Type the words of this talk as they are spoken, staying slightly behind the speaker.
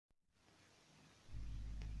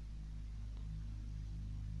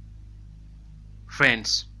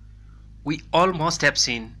Friends, we all must have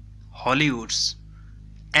seen Hollywood's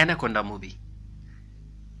Anaconda movie.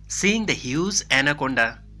 Seeing the huge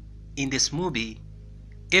anaconda in this movie,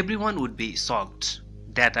 everyone would be shocked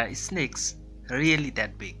that are snakes really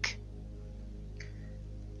that big.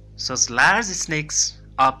 Such large snakes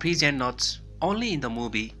are present not only in the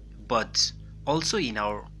movie but also in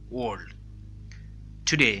our world.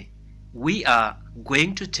 Today, we are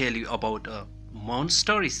going to tell you about a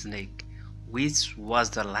monster snake which was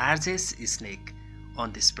the largest snake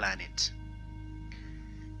on this planet.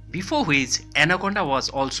 Before which Anaconda was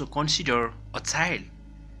also considered a child.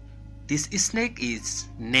 This snake is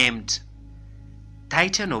named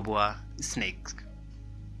Titanoboa Snake.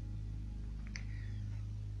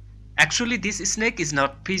 Actually, this snake is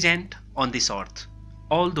not present on this earth,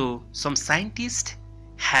 although some scientists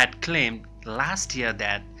had claimed last year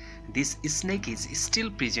that this snake is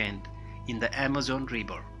still present in the Amazon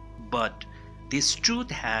River, but this truth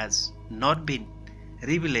has not been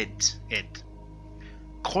revealed yet.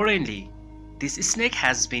 Currently, this snake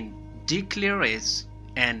has been declared as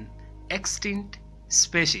an extinct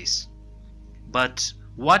species. But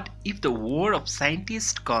what if the word of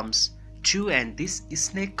scientists comes true and this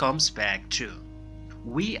snake comes back too?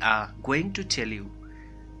 We are going to tell you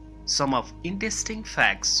some of interesting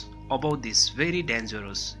facts about this very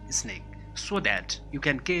dangerous snake so that you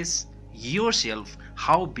can guess yourself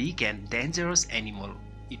how big and dangerous animal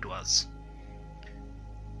it was.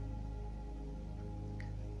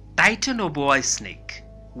 Titanoboa Snake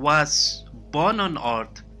was born on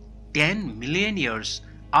Earth 10 million years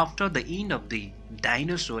after the end of the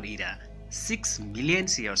dinosaur era 6 million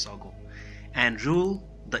years ago and ruled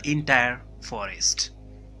the entire forest.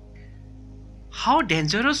 How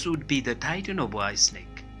dangerous would be the Titanoboa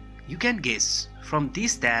snake? You can guess from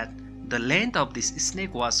this that the length of this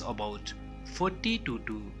snake was about 42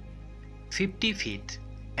 to 50 feet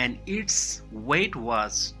and its weight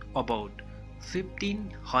was about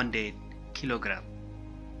 1500 kilograms.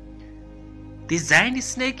 This giant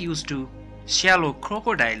snake used to swallow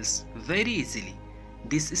crocodiles very easily.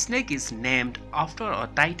 This snake is named after a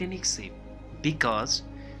Titanic ship because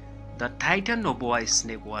the Titanoboa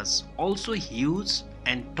snake was also huge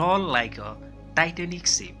and tall like a Titanic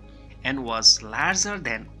ship and was larger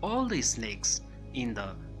than all the snakes in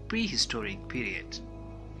the prehistoric period.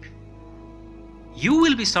 You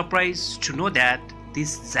will be surprised to know that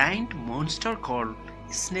this giant monster called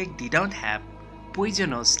snake didn't have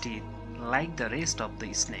poisonous teeth like the rest of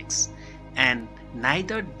the snakes, and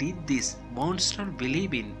neither did this monster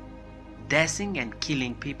believe in dashing and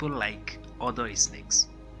killing people like other snakes.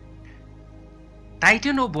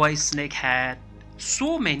 Titanoboa snake had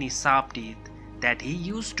so many sharp teeth that he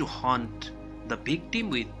used to hunt the victim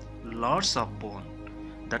with lots of bone.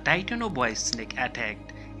 The Titanoboa snake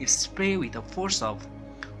attacked its prey with a force of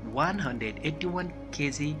 181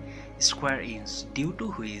 kg square inch, due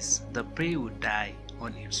to which the prey would die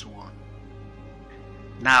on its own.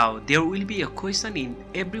 Now there will be a question in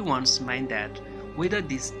everyone's mind that whether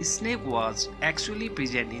this snake was actually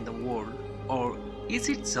present in the world or is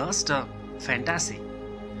it just a fantasy.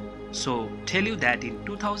 So tell you that in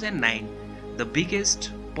 2009 the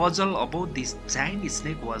biggest puzzle about this giant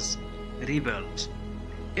snake was revealed.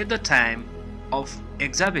 At the time of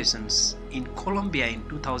excavations in Colombia in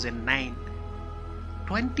 2009,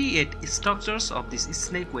 28 structures of this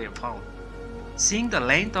snake were found, seeing the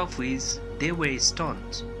length of which they were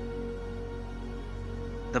stunned.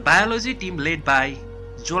 The biology team led by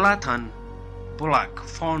Jonathan Bullock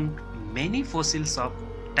found many fossils of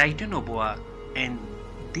Titanoboa and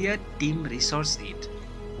their team researched it,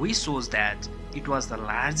 which shows that it was the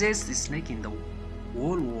largest snake in the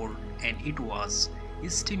whole world and it was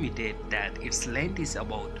estimated that its length is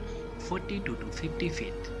about 42 to 50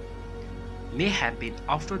 feet. May have been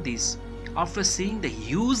after seeing the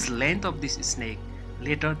huge length of this snake,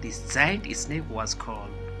 later this giant snake was called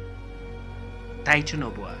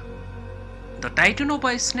Titanoboa. The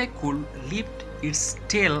Titanoboa snake could lift its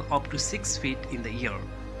tail up to 6 feet in the air.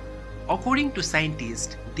 According to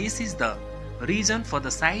scientists, this is the reason for the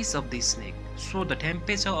size of this snake, so the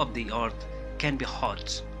temperature of the earth can be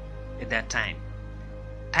hot at that time.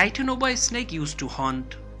 Titanoboa snake used to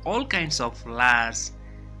hunt all kinds of large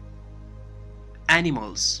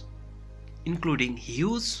animals, including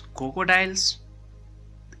huge crocodiles,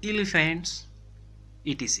 elephants,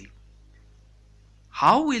 etc.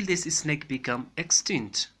 How will this snake become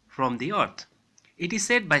extinct from the earth? It is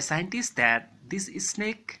said by scientists that this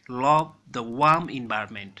snake loved the warm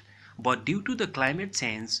environment, but due to the climate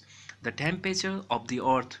change, the temperature of the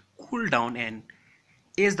earth cooled down, and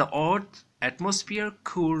as the earth atmosphere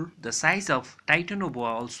cooled, the size of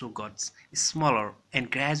Titanoboa also got smaller,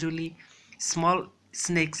 and gradually small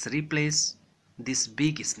snakes replace this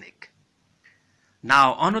big snake.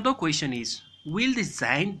 Now another question is, will this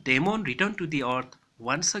giant demon return to the earth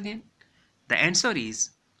once again? The answer is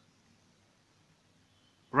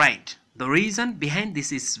right. The reason behind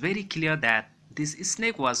this is very clear, that this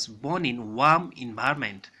snake was born in warm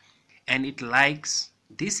environment and it likes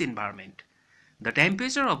this environment. The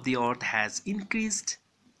temperature of the earth has increased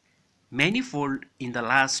manifold in the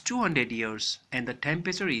last 200 years, and the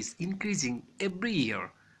temperature is increasing every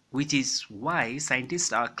year, which is why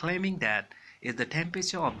scientists are claiming that if the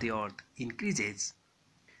temperature of the earth increases,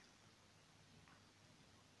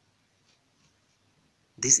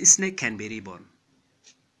 this snake can be reborn.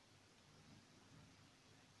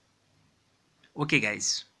 Okay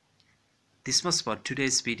guys, this was for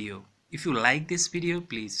today's video. If you like this video,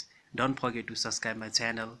 please don't forget to subscribe my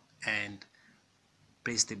channel and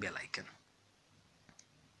press the bell icon.